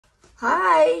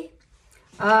Hi,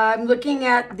 I'm looking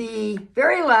at the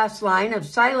very last line of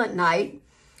Silent Night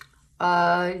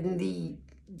in the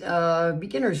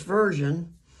beginner's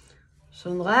version.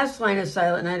 So in the last line of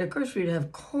Silent Night, of course, we'd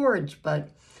have chords, but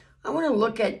I want to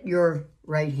look at your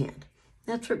right hand.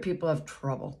 That's where people have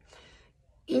trouble.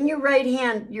 In your right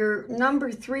hand, your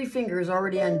number 3 finger is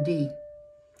already on D.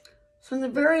 So in the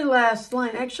very last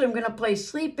line, actually, I'm going to play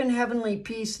Sleep in Heavenly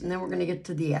Peace, and then we're going to get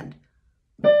to the end.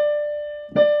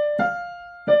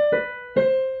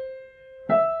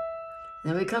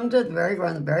 Then we come to the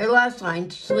very last line,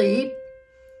 sleep.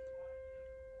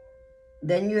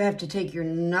 Then you have to take your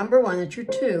number 1, that's your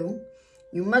 2.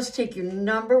 You must take your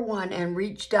number 1 and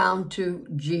reach down to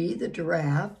G, the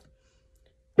giraffe.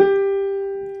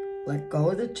 Let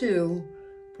go of the 2.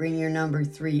 Bring your number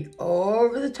 3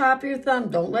 over the top of your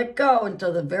thumb. Don't let go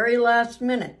until the very last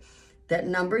minute. That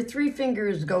number 3 finger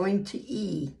is going to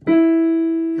E.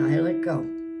 Now I let go.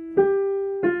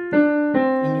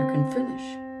 And you can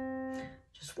finish.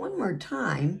 Just one more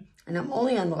time, and I'm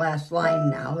only on the last line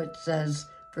now. It says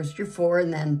first your 4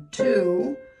 and then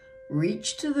 2.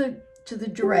 Reach to the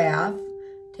giraffe.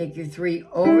 Take your 3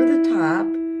 over the top,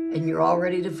 and you're all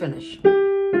ready to finish.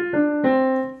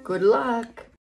 Good luck.